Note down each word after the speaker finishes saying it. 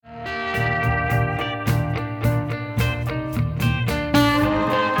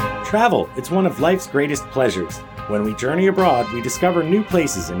Travel, it's one of life's greatest pleasures. When we journey abroad, we discover new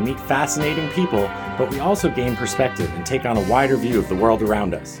places and meet fascinating people, but we also gain perspective and take on a wider view of the world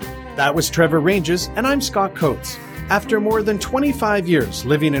around us. That was Trevor Ranges, and I'm Scott Coates. After more than 25 years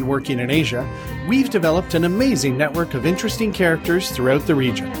living and working in Asia, we've developed an amazing network of interesting characters throughout the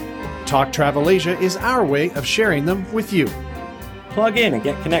region. Talk Travel Asia is our way of sharing them with you. Plug in and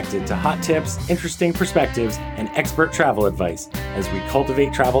get connected to hot tips, interesting perspectives, and expert travel advice as we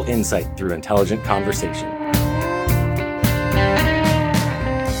cultivate travel insight through intelligent conversation.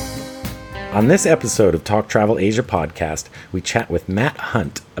 On this episode of Talk Travel Asia podcast, we chat with Matt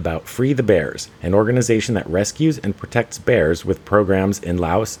Hunt about Free the Bears, an organization that rescues and protects bears with programs in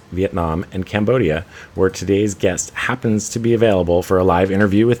Laos, Vietnam, and Cambodia, where today's guest happens to be available for a live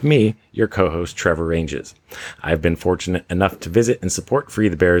interview with me, your co-host Trevor Ranges. I've been fortunate enough to visit and support Free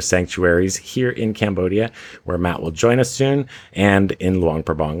the Bears sanctuaries here in Cambodia, where Matt will join us soon, and in Luang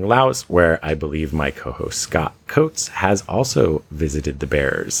Prabang, Laos, where I believe my co-host Scott Coates has also visited the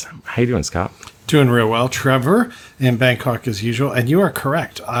bears. How you doing, Scott? Doing real well, Trevor, in Bangkok as usual. And you are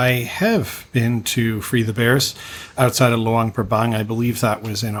correct. I have been to Free the Bears outside of Luang Prabang. I believe that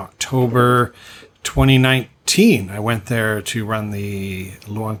was in October 2019. I went there to run the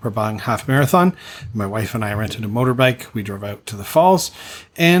Luang Prabang half marathon. My wife and I rented a motorbike. We drove out to the falls.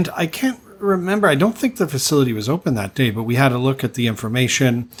 And I can't remember. I don't think the facility was open that day, but we had a look at the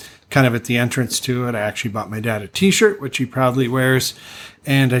information kind of at the entrance to it. I actually bought my dad a t-shirt, which he proudly wears.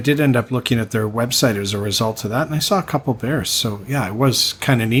 And I did end up looking at their website as a result of that. And I saw a couple bears. So yeah, it was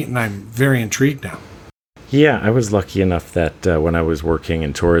kind of neat. And I'm very intrigued now. Yeah, I was lucky enough that when I was working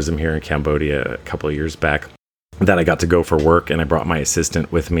in tourism here in Cambodia a couple of years back, that I got to go for work, and I brought my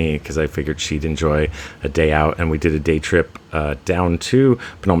assistant with me because I figured she'd enjoy a day out, and we did a day trip down to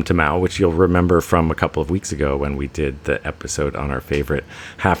Phnom Thephamu, which you'll remember from a couple of weeks ago when we did the episode on our favorite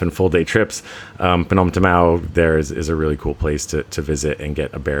half and full day trips. Phnom Thephamu there is a really cool place to visit and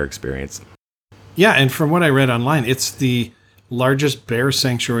get a bear experience. Yeah, and from what I read online, it's the largest bear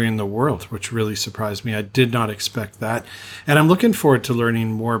sanctuary in the world, which really surprised me. I did not expect that. And I'm looking forward to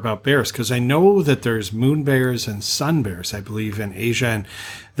learning more about bears because I know that there's moon bears and sun bears, I believe, in Asia. And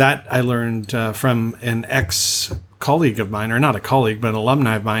that I learned from an ex-colleague of mine, or not a colleague, but an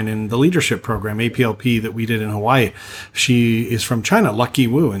alumni of mine in the leadership program, APLP, that we did in Hawaii. She is from China, Lucky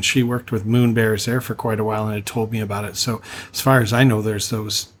Wu, and she worked with moon bears there for quite a while and had told me about it. So as far as I know, there's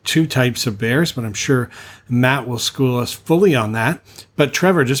those two types of bears, but I'm sure Matt will school us fully on that. But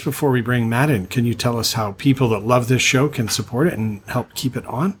Trevor, just before we bring Matt in, can you tell us how people that love this show can support it and help keep it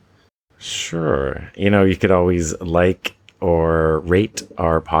on? Sure. You could always like or rate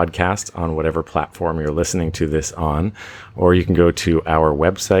our podcast on whatever platform you're listening to this on, or you can go to our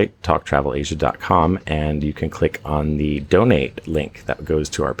website, talktravelasia.com, and you can click on the donate link that goes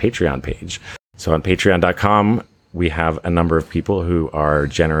to our Patreon page. So on patreon.com, we have a number of people who are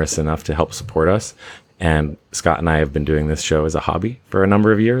generous enough to help support us. And Scott and I have been doing this show as a hobby for a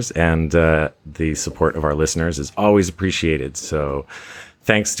number of years, and the support of our listeners is always appreciated. So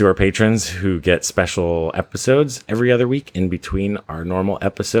thanks to our patrons who get special episodes every other week in between our normal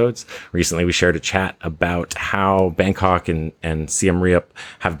episodes. Recently, we shared a chat about how Bangkok and Siem Reap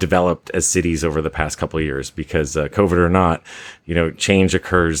have developed as cities over the past couple of years because COVID or not, change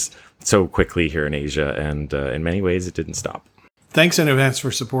occurs so quickly here in Asia, and in many ways it didn't stop. Thanks in advance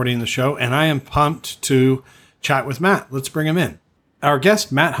for supporting the show, and I am pumped to chat with Matt. Let's bring him in. Our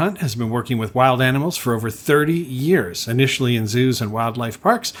guest, Matt Hunt, has been working with wild animals for over 30 years, initially in zoos and wildlife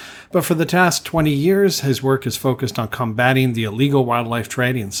parks, but for the past 20 years, his work is focused on combating the illegal wildlife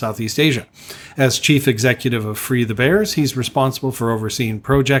trade in Southeast Asia. As chief executive of Free the Bears, he's responsible for overseeing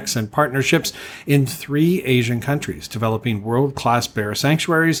projects and partnerships in 3 Asian countries, developing world-class bear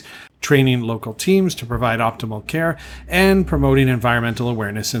sanctuaries, training local teams to provide optimal care, and promoting environmental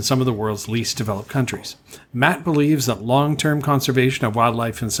awareness in some of the world's least developed countries. Matt believes that long-term conservation of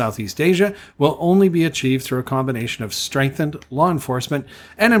wildlife in Southeast Asia will only be achieved through a combination of strengthened law enforcement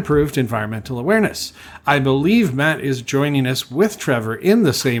and improved environmental awareness. I believe Matt is joining us with Trevor in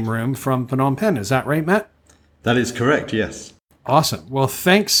the same room from Phnom Penh. Is that right, Matt? That is correct, yes. Awesome. Well,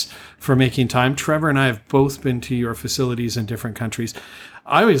 thanks for making time. Trevor and I have both been to your facilities in different countries.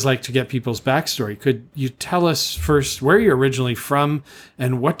 I always like to get people's backstory. Could you tell us first where you're originally from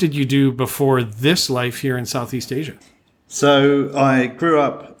and what did you do before this life here in Southeast Asia? So I grew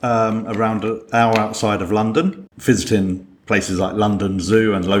up around an hour outside of London, visiting places like London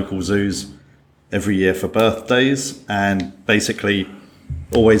Zoo and local zoos every year for birthdays, and basically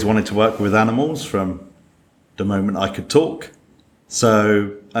always wanted to work with animals from the moment I could talk.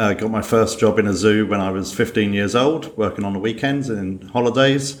 So I got my first job in a zoo when I was 15 years old, working on the weekends and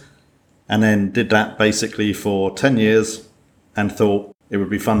holidays. and then did that basically for 10 years and thought it would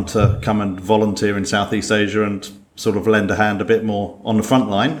be fun to come and volunteer in Southeast Asia and sort of lend a hand a bit more on the front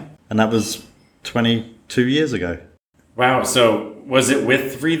line. And that was 22 years ago. Wow. So was it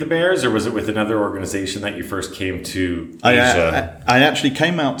with Free the Bears, or was it with another organization that you first came to Asia? I actually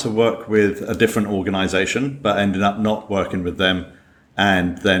came out to work with a different organization, but ended up not working with them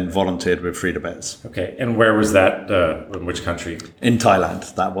and then volunteered with Free the Bears. Okay. And where was that? In which country? In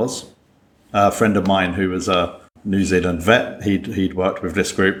Thailand, that was. A friend of mine who was a New Zealand vet, he'd worked with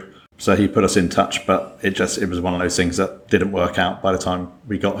this group. So he put us in touch, but it was one of those things that didn't work out by the time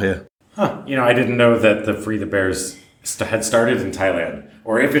we got here. Huh. I didn't know that the Free the Bears had started in Thailand,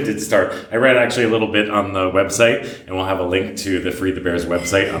 or if it did start. I read actually a little bit on the website, and we'll have a link to the Free the Bears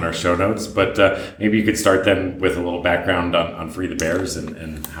website on our show notes. But maybe you could start then with a little background on Free the Bears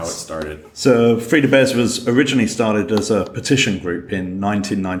and how it started. So Free the Bears was originally started as a petition group in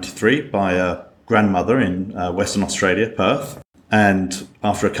 1993 by a grandmother in Western Australia, Perth. And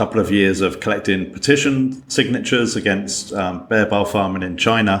after a couple of years of collecting petition signatures against bear bile farming in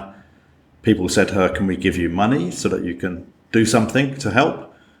China, people said to her, can we give you money so that you can do something to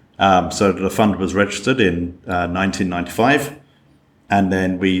help? So the fund was registered in 1995. And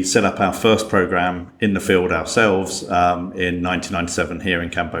then we set up our first program in the field ourselves in 1997 here in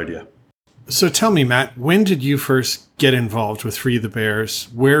Cambodia. So tell me, Matt, when did you first get involved with Free the Bears?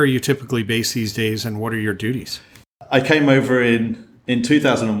 Where are you typically based these days, and what are your duties? I came over in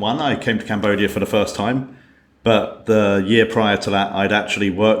 2001. I came to Cambodia for the first time. But the year prior to that, I'd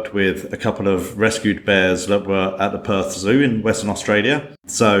actually worked with a couple of rescued bears that were at the Perth Zoo in Western Australia.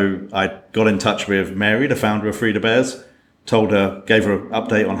 So I got in touch with Mary, the founder of Free the Bears, gave her an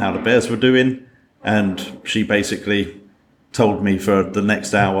update on how the bears were doing. And she basically told me for the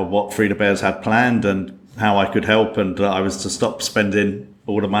next hour what Free the Bears had planned and how I could help. And I was to stop spending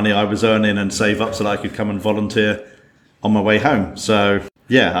all the money I was earning and save up so that I could come and volunteer on my way home. So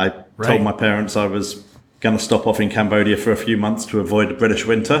yeah, I told my parents I was going to stop off in Cambodia for a few months to avoid the British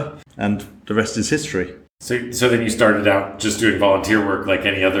winter, and the rest is history. So then you started out just doing volunteer work like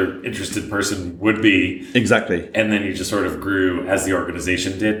any other interested person would be. Exactly. And then you just sort of grew as the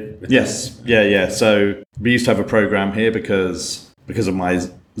organization did? Yes. Yeah. So we used to have a program here because of my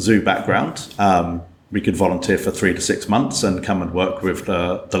zoo background. We could volunteer for 3 to 6 months and come and work with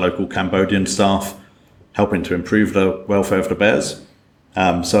the local Cambodian staff, helping to improve the welfare of the bears.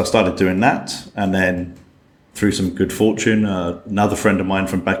 So I started doing that, and then through some good fortune, another friend of mine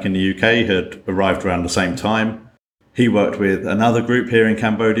from back in the UK had arrived around the same time. He worked with another group here in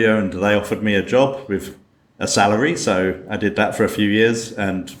Cambodia, and they offered me a job with a salary. So I did that for a few years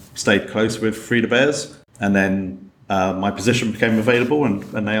and stayed close with Free the Bears. And then my position became available, and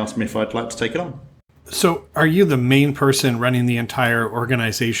they asked me if I'd like to take it on. So are you the main person running the entire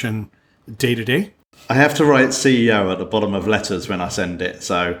organization day to day? I have to write CEO at the bottom of letters when I send it.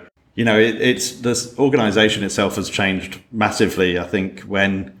 So, it's this organization itself has changed massively. I think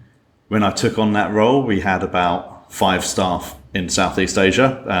when I took on that role, we had about 5 staff in Southeast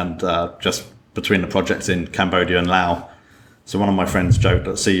Asia, and just between the projects in Cambodia and Laos. So one of my friends joked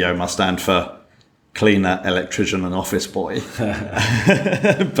that CEO must stand for cleaner, electrician, and office boy.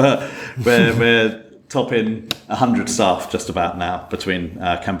 But we're topping 100 staff just about now between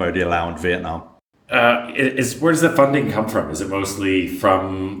Cambodia, Laos, and Vietnam. Where does the funding come from? Is it mostly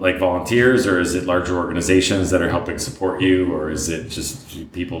from like volunteers, or is it larger organizations that are helping support you, or is it just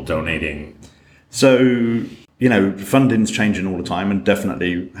people donating? So, funding's changing all the time, and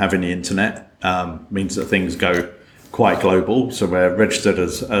definitely having the internet means that things go quite global. So we're registered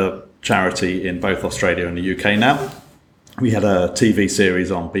as a charity in both Australia and the UK now. We had a TV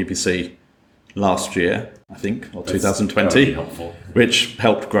series on BBC last year, I think, or 2020, which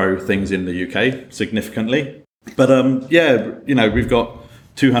helped grow things in the UK significantly. But we've got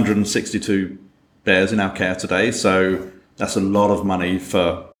 262 bears in our care today, so that's a lot of money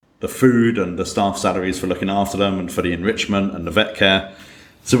for the food and the staff salaries for looking after them and for the enrichment and the vet care.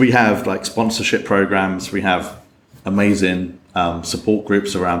 So we have like sponsorship programs, we have amazing support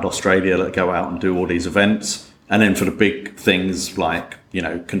groups around Australia that go out and do all these events. And then for the big things like,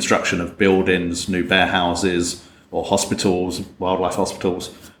 construction of buildings, new bear houses, or hospitals, wildlife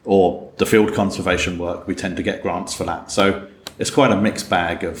hospitals, or the field conservation work, we tend to get grants for that. So it's quite a mixed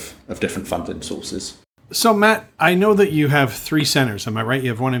bag of different funding sources. So Matt, I know that you have 3 centers. Am I right? You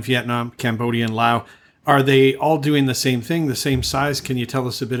have one in Vietnam, Cambodia, and Laos. Are they all doing the same thing, the same size? Can you tell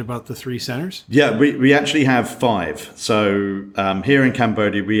us a bit about the 3 centers? Yeah, we actually have 5. So here in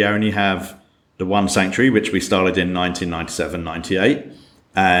Cambodia, we only have the one sanctuary, which we started in 1997-98,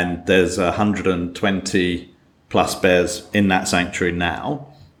 and there's 120 plus bears in that sanctuary now.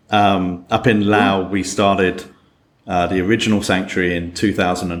 Up in Laos, we started the original sanctuary in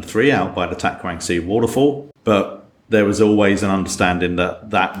 2003 out by the Tak Kwang Si waterfall, but there was always an understanding that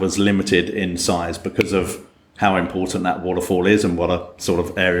that was limited in size because of how important that waterfall is and what a sort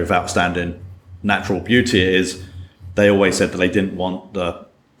of area of outstanding natural beauty it is. They always said that they didn't want the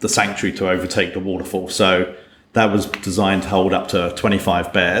sanctuary to overtake the waterfall. So that was designed to hold up to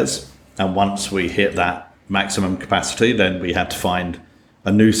 25 bears. And once we hit that maximum capacity, then we had to find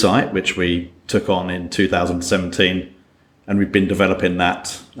a new site, which we took on in 2017. And we've been developing that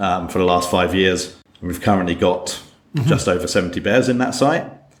for the last 5 years. We've currently got just over 70 bears in that site.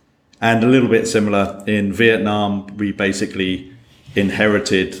 And a little bit similar in Vietnam, we basically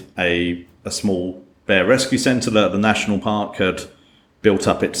inherited a small bear rescue center that the national park had built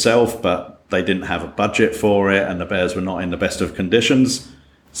up itself, but they didn't have a budget for it and the bears were not in the best of conditions.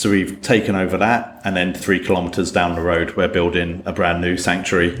 So we've taken over that, and then 3 kilometers down the road, we're building a brand new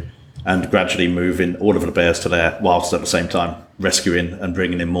sanctuary and gradually moving all of the bears to there, whilst at the same time rescuing and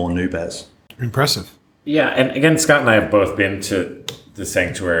bringing in more new bears. Impressive. Yeah, and again, Scott and I have both been to the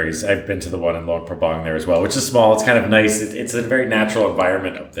sanctuaries. I've been to the one in Luang Prabang there as well, which is small. It's kind of nice. It's a very natural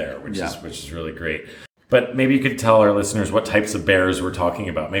environment up there, which is really great. But maybe you could tell our listeners what types of bears we're talking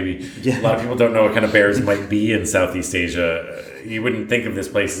about. Maybe a lot of people don't know what kind of bears might be in Southeast Asia. You wouldn't think of this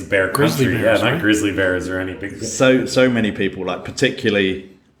place as bear Grizzly country. bears, Not right? grizzly bears or any big. So many people, like particularly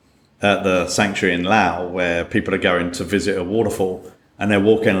at the sanctuary in Laos, where people are going to visit a waterfall and they're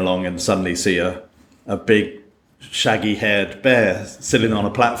walking along and suddenly see a big shaggy-haired bear sitting on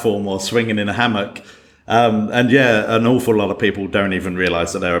a platform or swinging in a hammock. And an awful lot of people don't even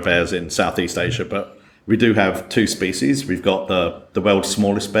realize that there are bears in Southeast Asia, but we do have 2 species. We've got the world's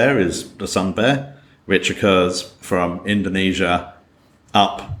smallest bear is the sun bear, which occurs from Indonesia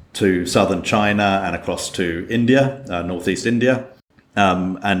up to southern China and across to India, northeast India.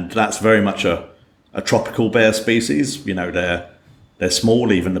 And that's very much a tropical bear species. You know, they're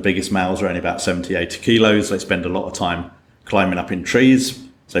small. Even the biggest males are only about 70, 80 kilos. They spend a lot of time climbing up in trees.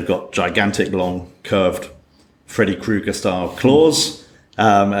 So they've got gigantic, long, curved Freddy Krueger style claws.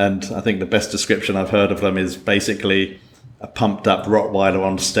 And I think the best description I've heard of them is basically a pumped up Rottweiler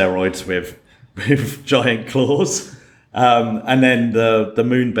on steroids with giant claws. And then the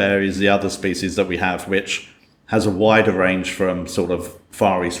moon bear is the other species that we have, which has a wider range from sort of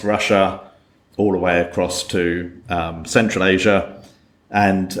Far East Russia all the way across to Central Asia,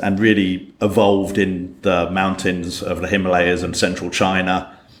 and really evolved in the mountains of the Himalayas and central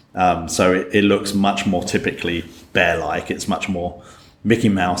China. So it looks much more typically bear-like. It's much more Mickey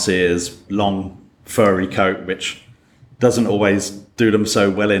Mouse ears, long furry coat, which doesn't always do them so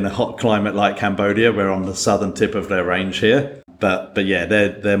well in a hot climate like Cambodia. We're on the southern tip of their range here. But yeah,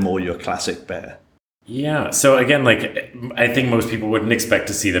 they're more your classic bear. Yeah. So again, like, I think most people wouldn't expect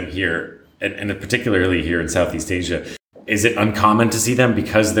to see them here, and particularly here in Southeast Asia. Is it uncommon to see them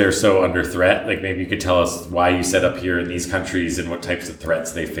because they're so under threat? Like, maybe you could tell us why you set up here in these countries and what types of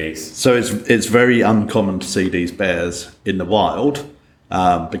threats they face. So it's very uncommon to see these bears in the wild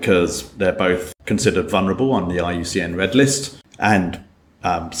because they're both considered vulnerable on the IUCN Red List. And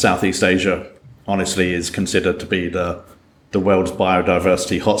Southeast Asia, honestly, is considered to be the world's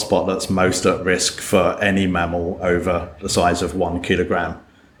biodiversity hotspot that's most at risk for any mammal over the size of 1 kilogram.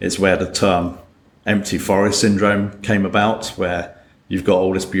 It's where the term empty forest syndrome came about, where you've got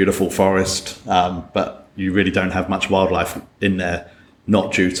all this beautiful forest, but you really don't have much wildlife in there,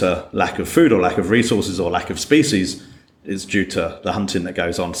 not due to lack of food or lack of resources or lack of species. It's due to the hunting that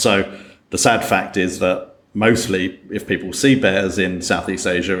goes on. So the sad fact is that mostly if people see bears in Southeast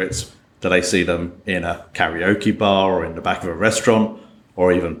Asia, it's that they see them in a karaoke bar or in the back of a restaurant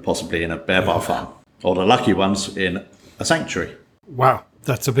or even possibly in a bear bar farm, or the lucky ones in a sanctuary. Wow,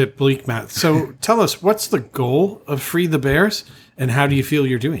 that's a bit bleak, Matt. So tell us, what's the goal of Free the Bears and how do you feel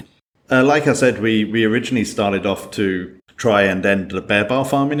you're doing? Like I said, we originally started off to try and end the bear bar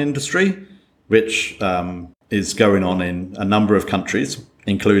farming industry, which is going on in a number of countries,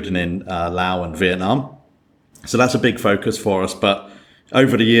 including in Laos and Vietnam. So that's a big focus for us. But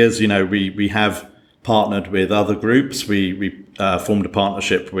over the years, you know, we have partnered with other groups. We formed a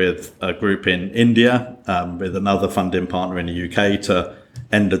partnership with a group in India, with another funding partner in the UK to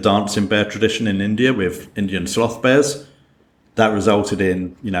end the dancing bear tradition in India with Indian sloth bears. That resulted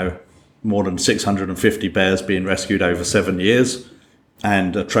in, you know, more than 650 bears being rescued over 7 years,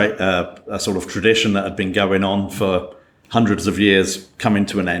 and a sort of tradition that had been going on for hundreds of years coming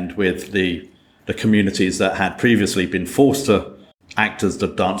to an end with the communities that had previously been forced to act as the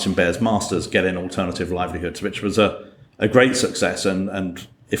dancing bears masters, getting alternative livelihoods, which was a great success. And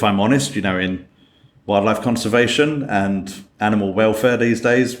if I'm honest, you know, in wildlife conservation and animal welfare these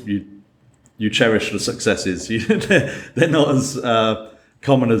days, you cherish the successes. They're not as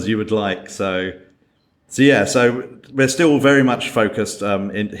common as you would like. So we're still very much focused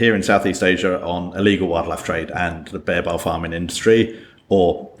here in Southeast Asia on illegal wildlife trade and the bear bile farming industry,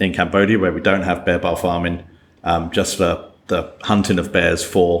 or in Cambodia where we don't have bear bile farming, just the hunting of bears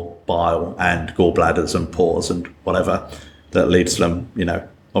for bile and gallbladders and paws and whatever that leads to them,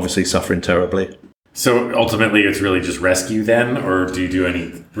 obviously suffering terribly. So ultimately, it's really just rescue then, or do you do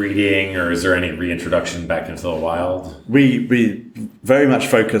any breeding, or is there any reintroduction back into the wild? We very much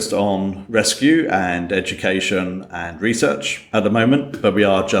focused on rescue and education and research at the moment, but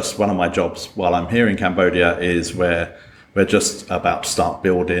one of my jobs while I'm here in Cambodia is where we're just about to start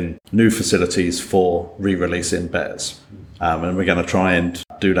building new facilities for re-releasing bears. And we're going to try and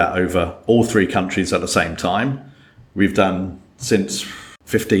do that over all 3 countries at the same time. We've done since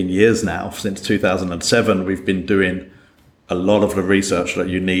 15 years now, since 2007, we've been doing a lot of the research that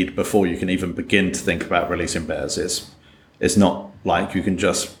you need before you can even begin to think about releasing bears. It's not like you can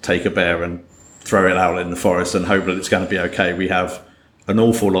just take a bear and throw it out in the forest and hope that it's going to be okay. We have an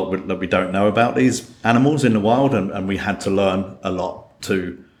awful lot that we don't know about these animals in the wild, and we had to learn a lot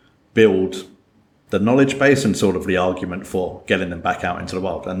to build the knowledge base and sort of the argument for getting them back out into the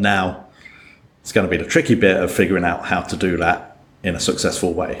wild. And now it's going to be the tricky bit of figuring out how to do that in a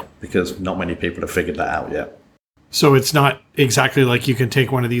successful way, because not many people have figured that out yet. So it's not exactly like you can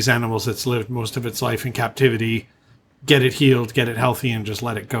take one of these animals that's lived most of its life in captivity, get it healed, get it healthy, and just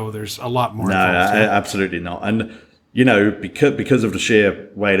let it go. There's a lot more. No, absolutely not. And, because of the sheer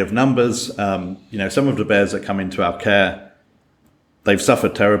weight of numbers, some of the bears that come into our care, they've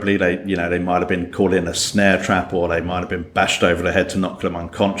suffered terribly. They might have been caught in a snare trap, or they might have been bashed over the head to knock them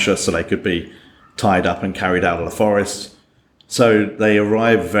unconscious, so they could be tied up and carried out of the forest. So they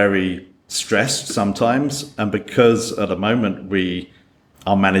arrive very stressed sometimes, and because at the moment we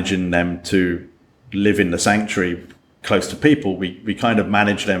are managing them to live in the sanctuary close to people, we kind of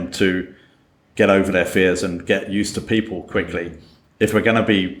manage them to get over their fears and get used to people quickly. If we're going to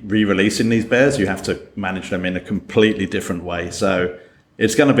be re-releasing these bears, you have to manage them in a completely different way. So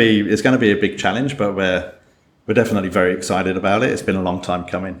it's going to be a big challenge, but we're definitely very excited about it. It's been a long time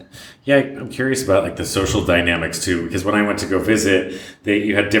coming. Yeah, I'm curious about the social dynamics too, because when I went to go visit,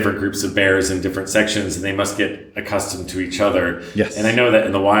 you had different groups of bears in different sections, and they must get accustomed to each other. Yes. And I know that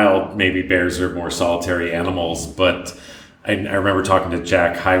in the wild, maybe bears are more solitary animals, but I remember talking to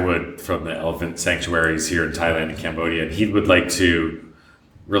Jack Highwood from the elephant sanctuaries here in Thailand and Cambodia, and he would like to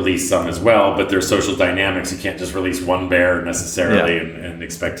release some as well, but there's social dynamics. You can't just release one bear necessarily and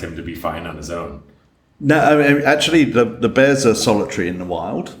expect him to be fine on his own. No, I mean, actually, the bears are solitary in the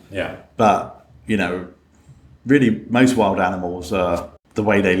wild. Yeah. But, really, most wild animals, the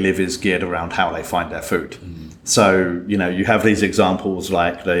way they live is geared around how they find their food. Mm-hmm. So, you have these examples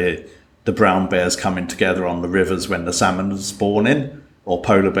like the brown bears coming together on the rivers when the salmon is spawning, or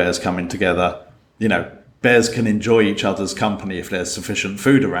polar bears coming together. Bears can enjoy each other's company if there's sufficient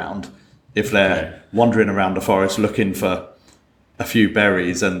food around. If they're wandering around the forest looking for a few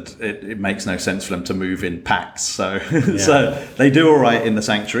berries, and it makes no sense for them to move in packs. So so they do all right in the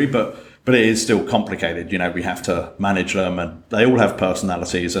sanctuary, but it is still complicated. We have to manage them, and they all have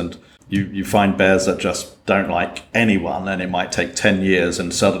personalities, and you find bears that just don't like anyone, and it might take 10 years,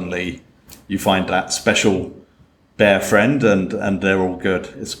 and suddenly you find that special bear friend, and they're all good.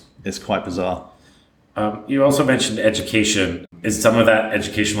 It's quite bizarre. You also mentioned education. Is some of that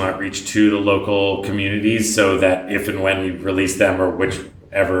educational outreach to the local communities so that if and when we release them, or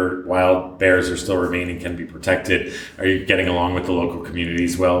whichever wild bears are still remaining, can be protected? Are you getting along with the local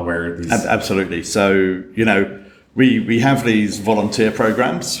communities well? Where these... Absolutely. So, we have these volunteer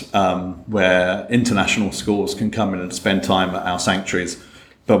programs where international schools can come in and spend time at our sanctuaries.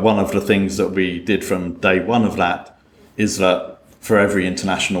 But one of the things that we did from day one of that is that for every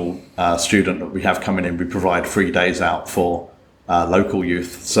international student that we have coming in, we provide 3 days out for local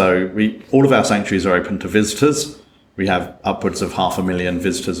youth. So all of our sanctuaries are open to visitors. We have upwards of 500,000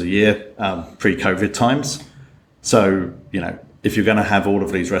 visitors a year, pre-COVID times. So, if you're going to have all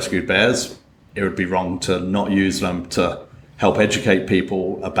of these rescued bears, it would be wrong to not use them to help educate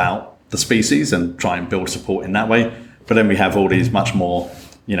people about the species and try and build support in that way. But then we have all these much more,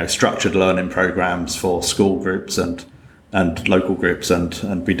 structured learning programs for school groups and local groups,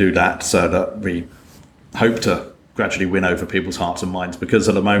 and we do that so that we hope to gradually win over people's hearts and minds, because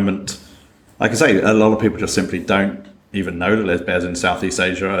at the moment, like I say, a lot of people just simply don't even know that there's bears in Southeast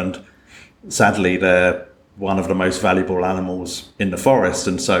Asia, and sadly they're one of the most valuable animals in the forest,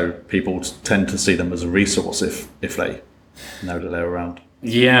 and so people tend to see them as a resource if they know that they're around.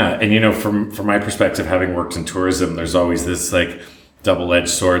 Yeah, and from my perspective, having worked in tourism, there's always this like double-edged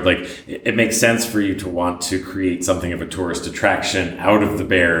sword. Like it makes sense for you to want to create something of a tourist attraction out of the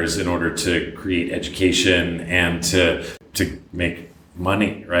bears in order to create education and to make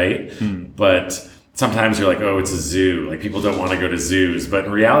money, right? But sometimes you're like, oh, it's a zoo. Like people don't want to go to zoos, but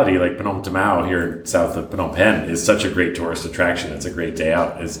in reality, like Phnom Thephamu here south of Phnom Penh is such a great tourist attraction. It's a great day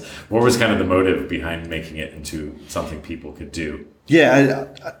out. What was kind of the motive behind making it into something people could do? Yeah,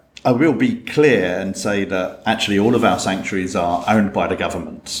 I will be clear and say that actually all of our sanctuaries are owned by the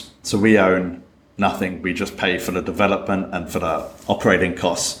government. So we own nothing. We just pay for the development and for the operating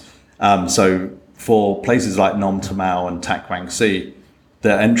costs. So for places like Phnom Thephamu and Tak Wang Si,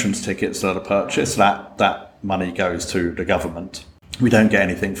 the entrance tickets that are purchased, that money goes to the government. We don't get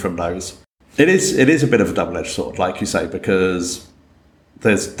anything from those. It is a bit of a double-edged sword, like you say, because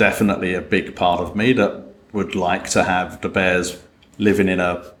there's definitely a big part of me that would like to have the bears living in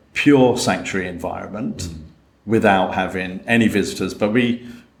a pure sanctuary environment without having any visitors. But we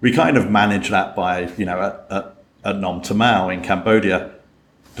kind of manage that by, at Phnom Thephamu in Cambodia,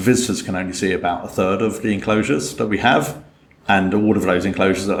 the visitors can only see about a third of the enclosures that we have. And all of those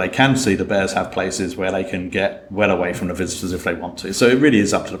enclosures that they can see, the bears have places where they can get well away from the visitors if they want to. So it really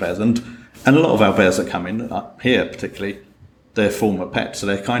is up to the bears. And a lot of our bears that come in, up here particularly, they're former pets. So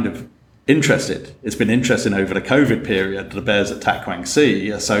they're kind of interested. It's been interesting over the COVID period. The bears at Tak Wang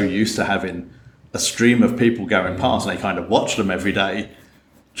Si are so used to having a stream of people going past, and they kind of watch them every day.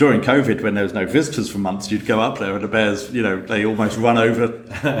 During COVID, when there was no visitors for months, you'd go up there and the bears, they almost run over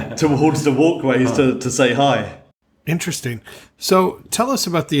towards the walkways to say hi. Interesting. So tell us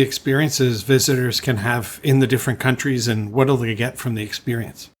about the experiences visitors can have in the different countries and what do they get from the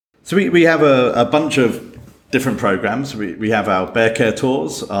experience? So we have a bunch of different programs. We have our bear care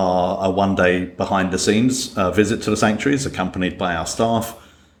tours, a one-day behind-the-scenes visit to the sanctuaries, accompanied by our staff,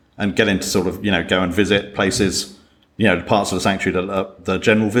 and getting to sort of, go and visit places, the parts of the sanctuary that the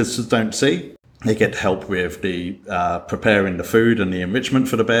general visitors don't see. They get help with the preparing the food and the enrichment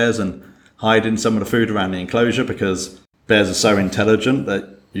for the bears and hiding some of the food around the enclosure, because bears are so intelligent that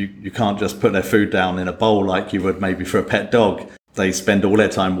you can't just put their food down in a bowl like you would maybe for a pet dog. They spend all their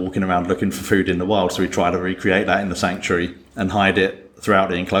time walking around looking for food in the wild, so we try to recreate that in the sanctuary and hide it throughout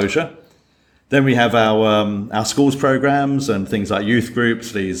the enclosure. Then we have our schools programs and things like youth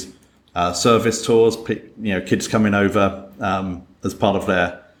groups, these service tours, kids coming over as part of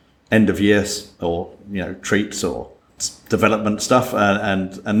their end of year or treats or development stuff,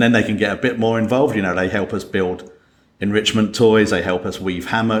 and then they can get a bit more involved. They help us build enrichment toys, they help us weave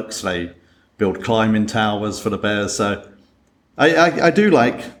hammocks, they build climbing towers for the bears. So I do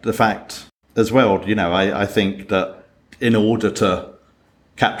like the fact as well, I think that in order to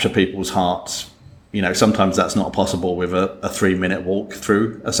capture people's hearts, sometimes that's not possible with a 3-minute walk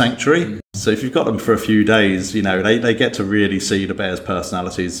through a sanctuary. So if you've got them for a few days, they get to really see the bears'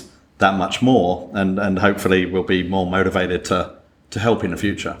 personalities that much more, and hopefully will be more motivated to help in the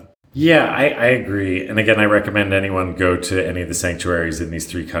future. Yeah, I agree. And again, I recommend anyone go to any of the sanctuaries in these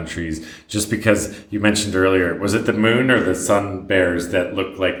 3 countries, just because you mentioned earlier, was it the moon or the sun bears that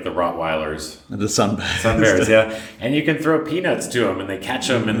look like the Rottweilers? The sun bears. Sun bears, yeah. And you can throw peanuts to them and they catch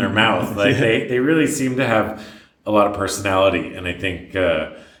them in their mouth. Like they really seem to have a lot of personality. And I think,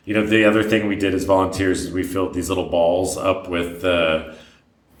 the other thing we did as volunteers is we filled these little balls up with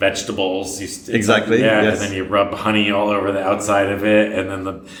vegetables. Exactly. Yeah, yes. And then you rub honey all over the outside of it, and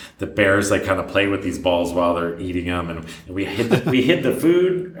then the bears kind of play with these balls while they're eating them, and we hid the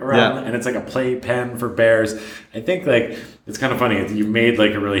food around, and it's like a play pen for bears. I think it's kind of funny. You made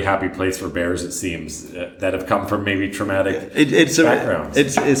a really happy place for bears. It seems that have come from maybe traumatic backgrounds.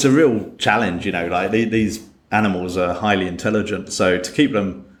 It's a real challenge. These animals are highly intelligent, so to keep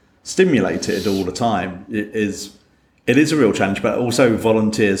them stimulated all the time it is a real challenge, but also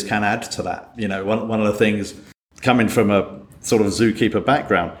volunteers can add to that. One of the things, coming from a sort of zookeeper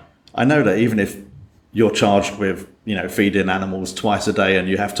background, I know that even if you're charged with, feeding animals twice a day and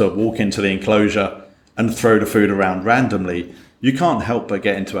you have to walk into the enclosure and throw the food around randomly, you can't help but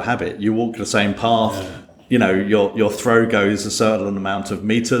get into a habit. You walk the same path, your throw goes a certain amount of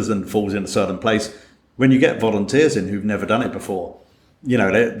meters and falls in a certain place. When you get volunteers in who've never done it before,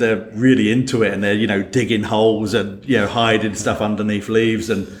 they're really into it, and they're digging holes and hiding stuff underneath leaves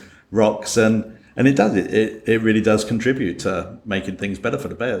and rocks, and it really does contribute to making things better for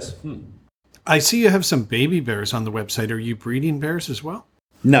the bears. I see you have some baby bears on the website. Are you breeding bears as well?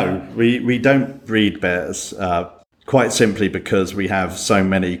 No, we don't breed bears, quite simply because we have so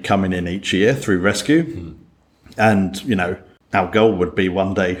many coming in each year through rescue, and our goal would be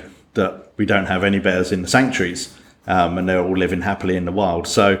one day that we don't have any bears in the sanctuaries. and they're all living happily in the wild.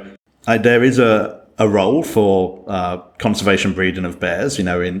 So there is a role for conservation breeding of bears,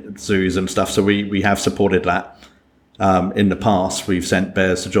 in zoos and stuff. So we have supported that. In the past, we've sent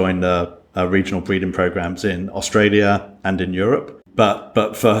bears to join the regional breeding programs in Australia and in Europe.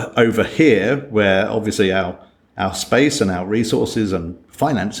 But for over here, where obviously our space and our resources and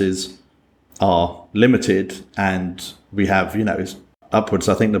finances are limited, and we have, it's upwards,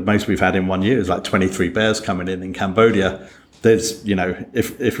 I think the most we've had in 1 year is like 23 bears coming in Cambodia. There's,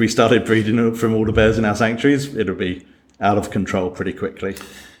 if we started breeding from all the bears in our sanctuaries, it would be out of control pretty quickly.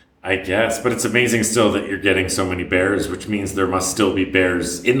 I guess, but it's amazing still that you're getting so many bears, which means there must still be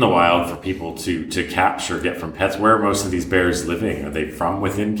bears in the wild for people to capture, get from pets. Where are most of these bears living? Are they from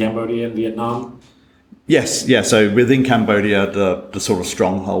within Cambodia and Vietnam? Yes, yeah. So within Cambodia, the sort of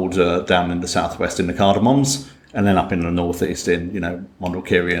strongholds are down in the southwest in the Cardamoms, and then up in the northeast in,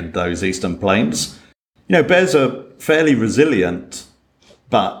 Mondulkiri and those eastern plains. Bears are fairly resilient,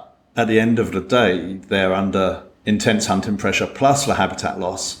 but at the end of the day, they're under intense hunting pressure plus the habitat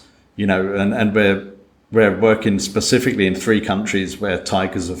loss. And we're working specifically in 3 countries where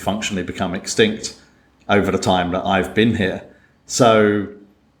tigers have functionally become extinct over the time that I've been here. So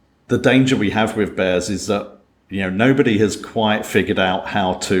the danger we have with bears is that, nobody has quite figured out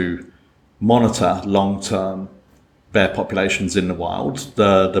how to monitor long-term bear populations in the wild.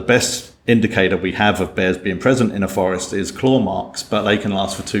 The best indicator we have of bears being present in a forest is claw marks, but they can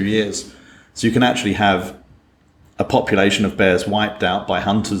last for 2 years. So you can actually have a population of bears wiped out by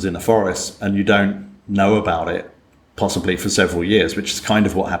hunters in a forest, and you don't know about it possibly for several years, which is kind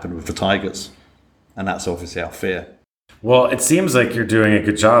of what happened with the tigers. And that's obviously our fear. Well, it seems like you're doing a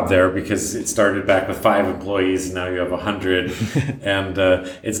good job there, because it started back with 5 employees and now you have 100. And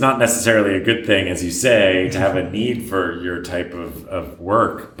it's not necessarily a good thing, as you say, to have a need for your type of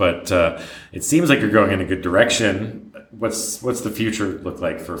work. But it seems like you're going in a good direction. What's the future look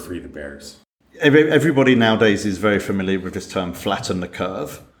like for Free the Bears? Everybody nowadays is very familiar with this term, flatten the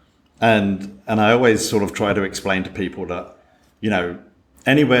curve. And I always sort of try to explain to people that,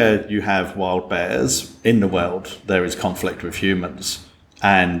 anywhere you have wild bears in the world, there is conflict with humans.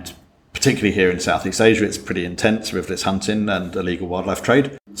 And particularly here in Southeast Asia, it's pretty intense with this hunting and illegal wildlife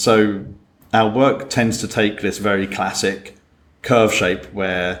trade. So our work tends to take this very classic curve shape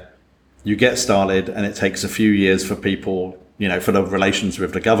where you get started and it takes a few years for people, for the relations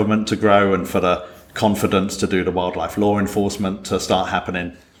with the government to grow and for the confidence to do the wildlife law enforcement to start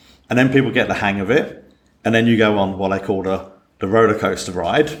happening. And then people get the hang of it. And then you go on what I call the roller coaster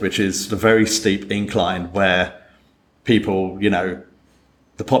ride, which is the very steep incline where people,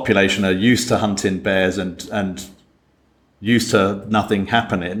 the population are used to hunting bears and used to nothing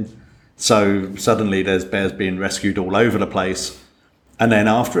happening. So suddenly there's bears being rescued all over the place. And then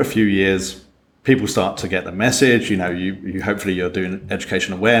after a few years, people start to get the message, you hopefully you're doing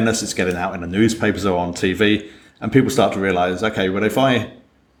education awareness, it's getting out in the newspapers or on TV, and people start to realize, okay, well, if I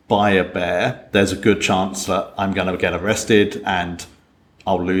buy a bear, there's a good chance that I'm going to get arrested and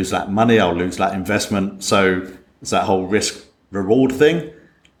I'll lose that money, I'll lose that investment. So it's that whole risk reward thing.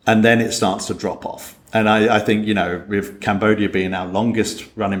 And then it starts to drop off. And I think, with Cambodia being our longest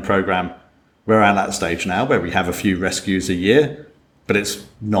running program, we're at that stage now where we have a few rescues a year, but it's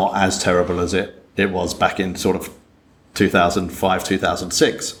not as terrible as it was back in sort of 2005,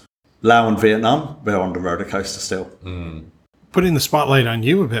 2006. Laos and Vietnam, we're on the roller coaster still. Putting the spotlight on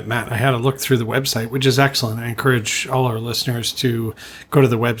you a bit, Matt, I had a look through the website, which is excellent. I encourage all our listeners to go to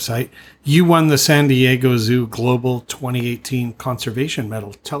the website. You won the San Diego Zoo Global 2018 Conservation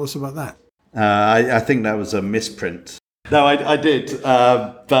Medal. Tell us about that. I think that was a misprint. No, I did.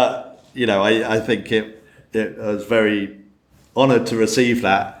 But, I think it I was very honored to receive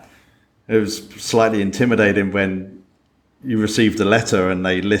that. It was slightly intimidating when you received the letter and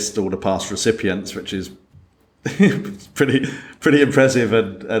they list all the past recipients, which is pretty impressive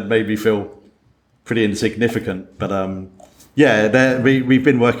and made me feel pretty insignificant. But we've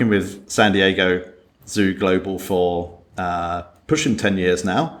been working with San Diego Zoo Global for pushing 10 years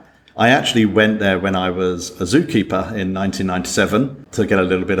now. I actually went there when I was a zookeeper in 1997 to get a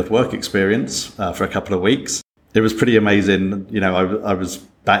little bit of work experience for a couple of weeks. It was pretty amazing. I was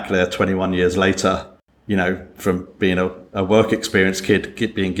back there 21 years later, from being a work experience kid,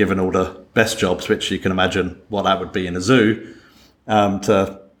 being given all the best jobs, which you can imagine what that would be in a zoo,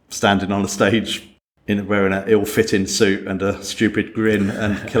 to standing on a stage wearing an ill-fitting suit and a stupid grin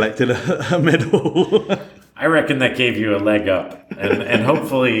and collecting a medal. I reckon that gave you a leg up. And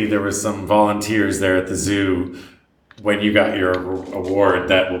hopefully there was some volunteers there at the zoo when you got your award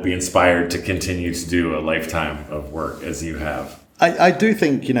that will be inspired to continue to do a lifetime of work as you have. I do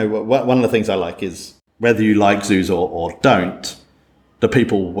think, one of the things I like is whether you like zoos or don't, the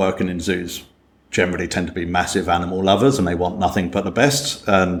people working in zoos generally tend to be massive animal lovers and they want nothing but the best.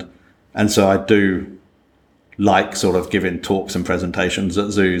 And so I do like sort of giving talks and presentations at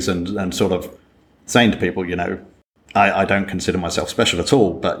zoos and sort of saying to people, I don't consider myself special at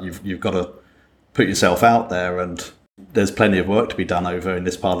all, but you've got to put yourself out there, and there's plenty of work to be done over in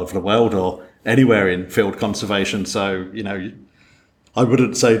this part of the world or anywhere in field conservation. So, I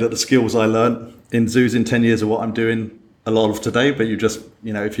wouldn't say that the skills I learned in zoos in 10 years are what I'm doing a lot of today, but you just,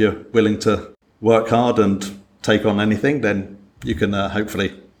 if you're willing to work hard and take on anything, then you can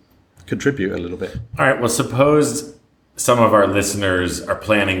hopefully contribute a little bit. All right. Well, suppose some of our listeners are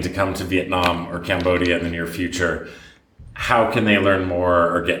planning to come to Vietnam or Cambodia in the near future. How can they learn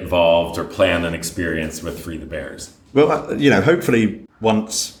more or get involved or plan an experience with Free the Bears? Well, hopefully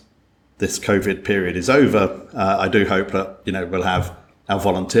once this COVID period is over, I do hope that, we'll have our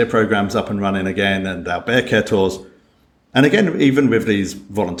volunteer programs up and running again and our bear care tours. And again, even with these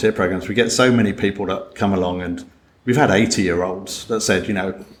volunteer programs, we get so many people that come along, and we've had 80-year-olds that said,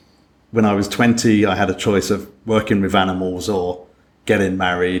 when I was 20, I had a choice of working with animals or getting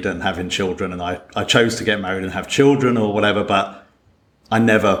married and having children. And I chose to get married and have children or whatever, but I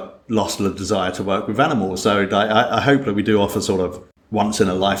never lost the desire to work with animals. So I hope that we do offer sort of once in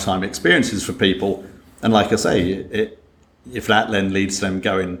a lifetime experiences for people. And like I say, if that then leads them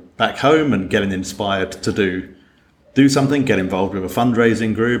going back home and getting inspired to do something, get involved with a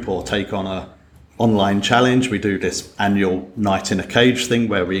fundraising group or take on a online challenge. We do this annual night in a cage thing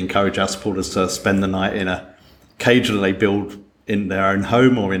where we encourage our supporters to spend the night in a cage that they build in their own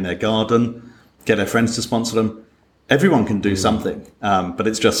home or in their garden, get their friends to sponsor them. Everyone can do something, but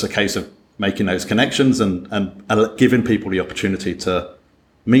it's just a case of making those connections and giving people the opportunity to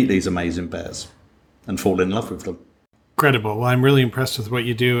meet these amazing bears and fall in love with them. Incredible. Well, I'm really impressed with what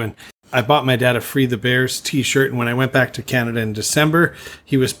you do. And I bought my dad a Free the Bears t-shirt. And when I went back to Canada in December,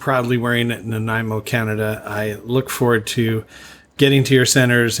 he was proudly wearing it in Nanaimo, Canada. I look forward to getting to your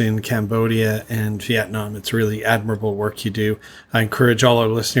centers in Cambodia and Vietnam. It's really admirable work you do. I encourage all our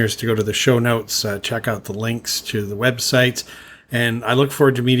listeners to go to the show notes, check out the links to the websites. And I look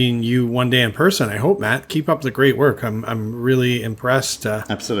forward to meeting you one day in person. I hope, Matt. Keep up the great work. I'm really impressed.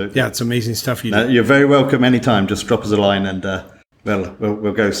 Absolutely. Yeah, it's amazing stuff you do. You're very welcome anytime. Just drop us a line and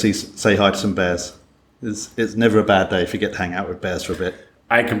we'll go say hi to some bears. It's never a bad day if you get to hang out with bears for a bit.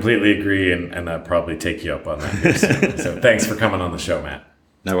 I completely agree, and I'll probably take you up on that. So thanks for coming on the show, Matt.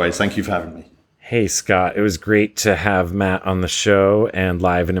 No worries. Thank you for having me. Hey, Scott. It was great to have Matt on the show and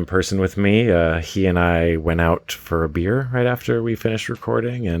live and in person with me. He and I went out for a beer right after we finished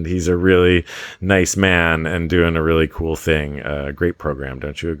recording, and he's a really nice man and doing a really cool thing. Great program,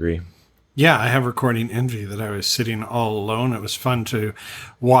 don't you agree? Yeah, I have recording envy that I was sitting all alone. It was fun to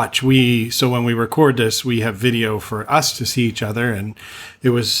watch. So when we record this, we have video for us to see each other, and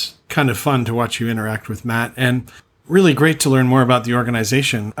it was kind of fun to watch you interact with Matt. And really great to learn more about the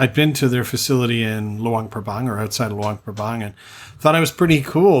organization. I'd been to their facility in Luang Prabang or outside of Luang Prabang and thought it was pretty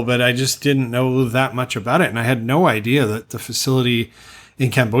cool, but I just didn't know that much about it. And I had no idea that the facility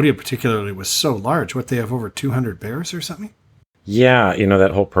in Cambodia particularly was so large. What, they have over 200 bears or something? Yeah,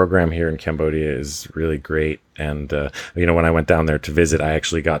 that whole program here in Cambodia is really great. And, when I went down there to visit, I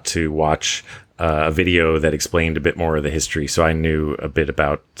actually got to watch a video that explained a bit more of the history. So I knew a bit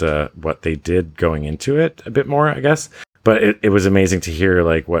about what they did going into it a bit more, I guess. But it was amazing to hear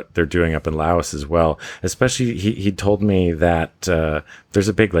like what they're doing up in Laos as well. Especially he told me that there's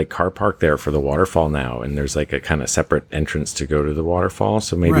a big like car park there for the waterfall now. And there's like a kind of separate entrance to go to the waterfall.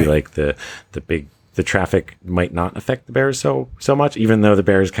 So maybe like the traffic might not affect the bears so much, even though the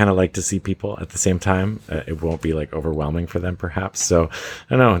bears kind of like to see people at the same time. It won't be like overwhelming for them, perhaps. So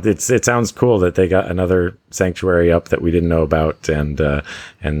I don't know. It sounds cool that they got another sanctuary up that we didn't know about, and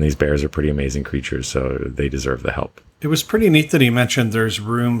these bears are pretty amazing creatures, so they deserve the help. It was pretty neat that he mentioned there's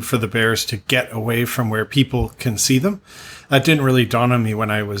room for the bears to get away from where people can see them. That didn't really dawn on me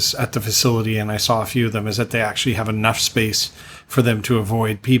when I was at the facility and I saw a few of them, is that they actually have enough space for them to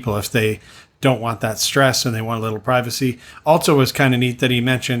avoid people if they don't want that stress and they want a little privacy. Also, it was kind of neat that he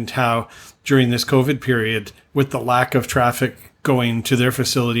mentioned how during this COVID period, with the lack of traffic going to their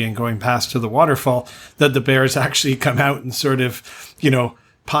facility and going past to the waterfall, that the bears actually come out and sort of,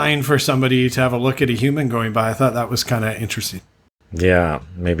 pine for somebody to have a look at a human going by. I thought that was kind of interesting. Yeah,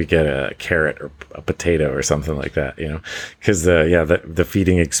 maybe get a carrot or a potato or something like that, because the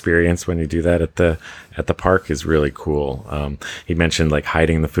feeding experience when you do that at the park is really cool. He mentioned like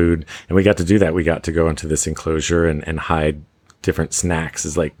hiding the food, and we got to do that. We got to go into this enclosure and hide different snacks,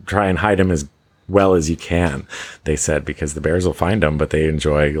 is like try and hide them as well as you can, they said, because the bears will find them, but they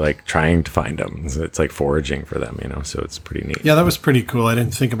enjoy like trying to find them. So it's like foraging for them, so it's pretty neat. Yeah, that was pretty cool. I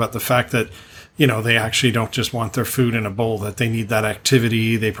didn't think about the fact that, they actually don't just want their food in a bowl, that they need that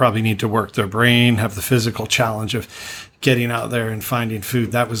activity. They probably need to work their brain, have the physical challenge of getting out there and finding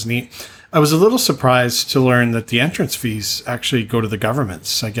food. That was neat. I was a little surprised to learn that the entrance fees actually go to the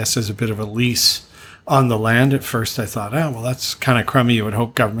governments, I guess, as a bit of a lease on the land. At first, I thought, well, that's kind of crummy. You would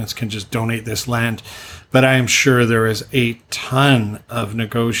hope governments can just donate this land. But I am sure there is a ton of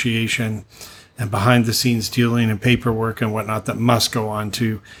negotiation and behind the scenes dealing and paperwork and whatnot that must go on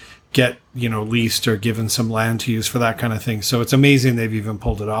to get, leased or given some land to use for that kind of thing. So it's amazing they've even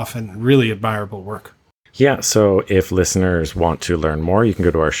pulled it off, and really admirable work. Yeah, so if listeners want to learn more, you can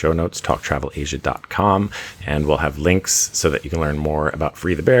go to our show notes, talktravelasia.com, and we'll have links so that you can learn more about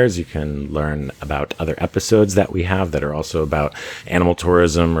Free the Bears. You can learn about other episodes that we have that are also about animal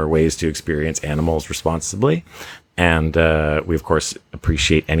tourism or ways to experience animals responsibly. And we, of course,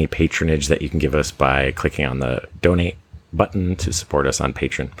 appreciate any patronage that you can give us by clicking on the donate button to support us on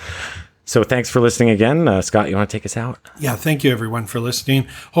Patreon. So thanks for listening again. Scott, you want to take us out? Yeah, thank you everyone for listening.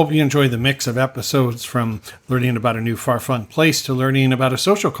 Hope you enjoy the mix of episodes, from learning about a new far-flung place to learning about a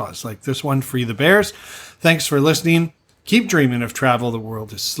social cause like this one, Free the Bears. Thanks for listening. Keep dreaming of travel. The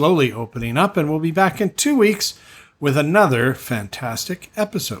world is slowly opening up, and we'll be back in 2 weeks with another fantastic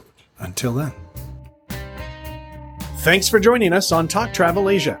episode. Until then. Thanks for joining us on Talk Travel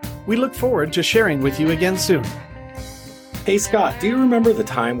Asia. We look forward to sharing with you again soon. Hey, Scott, do you remember the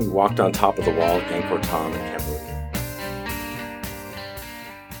time we walked on top of the wall at Angkor Thom in Cambodia?